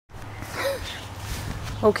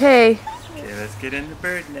Okay. Okay, let's get in the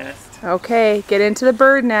bird nest. Okay, get into the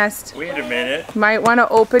bird nest. Wait a minute. Might want to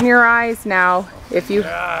open your eyes now if you...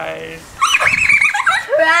 Guys.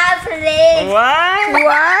 Trampoline. What?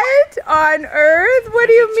 What on earth? What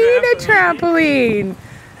do you mean a trampoline?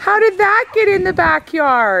 How did that get in the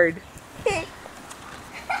backyard?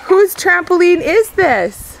 Whose trampoline is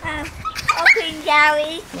this? Open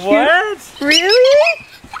Gabby. What? Really?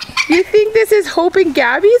 You think this is Hope and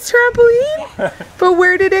Gabby's trampoline? But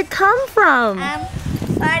where did it come from?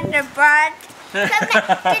 On the bird.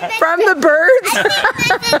 From the birds?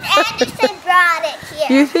 Mrs. Anderson brought it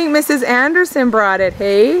here. You think Mrs. Anderson brought it,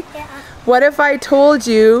 hey? Yeah. What if I told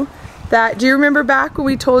you that, do you remember back when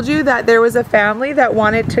we told you that there was a family that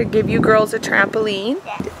wanted to give you girls a trampoline?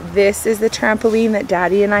 Yeah. This is the trampoline that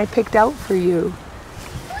Daddy and I picked out for you.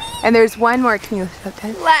 And there's one more, can you lift it up,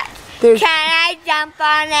 Dad? What? There's, Can I jump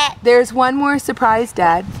on it? there's one more surprise,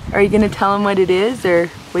 Dad. Are you gonna tell him what it is or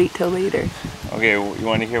wait till later? Okay, you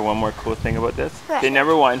want to hear one more cool thing about this? What? Okay,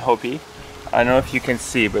 number one, Hopi. I don't know if you can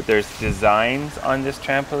see, but there's designs on this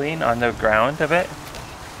trampoline on the ground of it.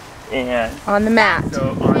 And On the mat.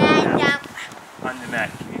 so Can I jump? on the mat,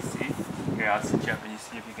 can you see? Here, I'll sit you up and you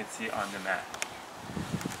see if you can see it on the mat.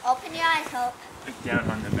 Open your eyes, Hope. Look down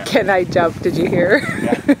on the mat. Can I jump? Did you hear?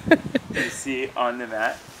 Yeah. You see on the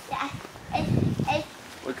mat? Yeah. It's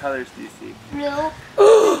What colors do you see? blue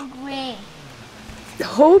and green.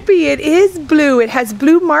 Hopi, it is blue. It has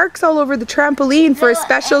blue marks all over the trampoline for a Blue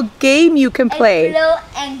special game you can It's play. blue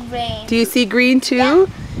and green. Do you see green too?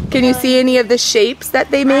 Can you see any of the shapes that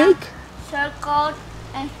they make? Circles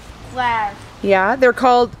and squares. Yeah, they're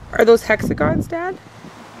called, are those hexagons, Dad?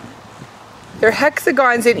 They're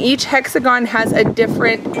hexagons, and each hexagon has a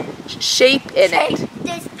different shape in it.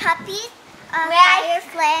 There's puppies, fire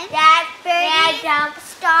flames, birdies, jump,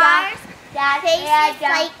 stars, faces,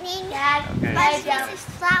 lightning, buses,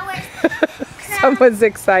 flowers. Someone's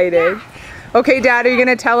excited. Okay, Dad, are you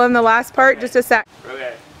going to tell him the last part? Just a sec.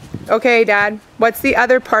 Okay. Okay, Dad. What's the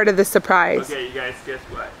other part of the surprise? Okay, you guys, guess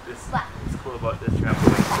what? This What? is cool about this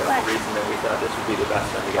trampoline. That's the reason that we thought this would be the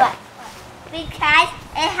best one to get. What? Because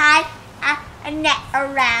it has a net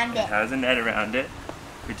around It it. has a net around it.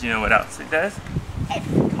 But you know what else it does? It's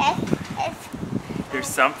There's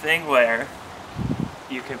something where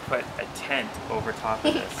you can put a tent over top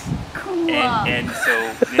of this. cool. And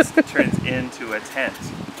so this turns into a tent.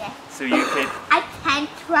 Yeah. So you could, I can't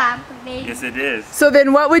trampoline. yes it is. So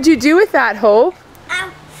then what would you do with that, Hope?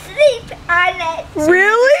 I'll sleep on it. This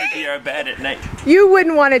Really? would be our bed at night. You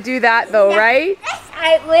wouldn't want to do that though, right? Yes,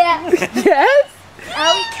 I will. Yes?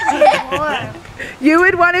 I'll become warm. You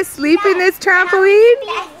would want to sleep in this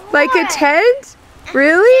trampoline? Like a tent?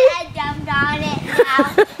 Really? I jumped on it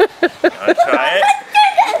now. Wanna try it?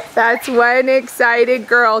 That's one excited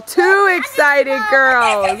girl. Two excited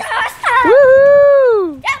girls. Awesome.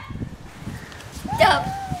 Woohoo! Jump,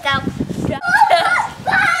 jump, jump.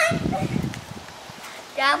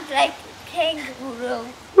 Jump like a kangaroo.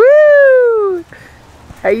 Woo!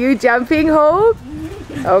 Are you jumping, Hope?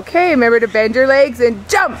 Okay, remember to bend your legs and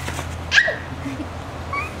jump.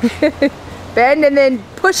 Bend and then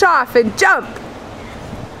push off and jump.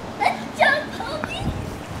 Let's jump,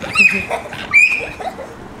 Hopi.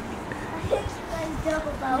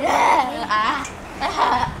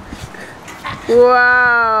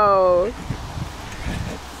 Wow.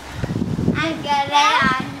 I'm gonna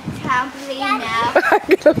on the trampoline now.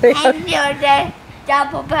 I'm gonna lay on- And you're the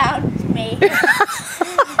double bounce me.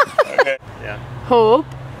 Okay. Yeah. Hope,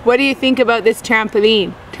 what do you think about this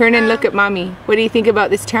trampoline? Turn and look at Mommy. What do you think about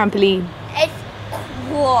this trampoline? It's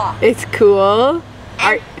cool. It's cool.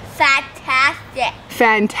 Are And fantastic.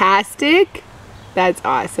 fantastic. That's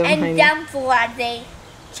awesome, And honey. jump worthy.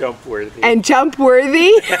 Jump worthy. And jump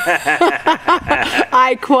worthy.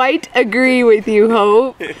 I quite agree with you,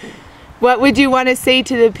 Hope. What would you want to say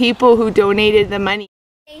to the people who donated the money?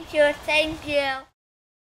 Thank you, thank you.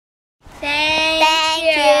 Thank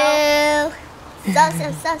you. So.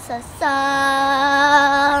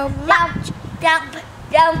 Jump, jump,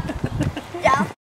 jump, jump.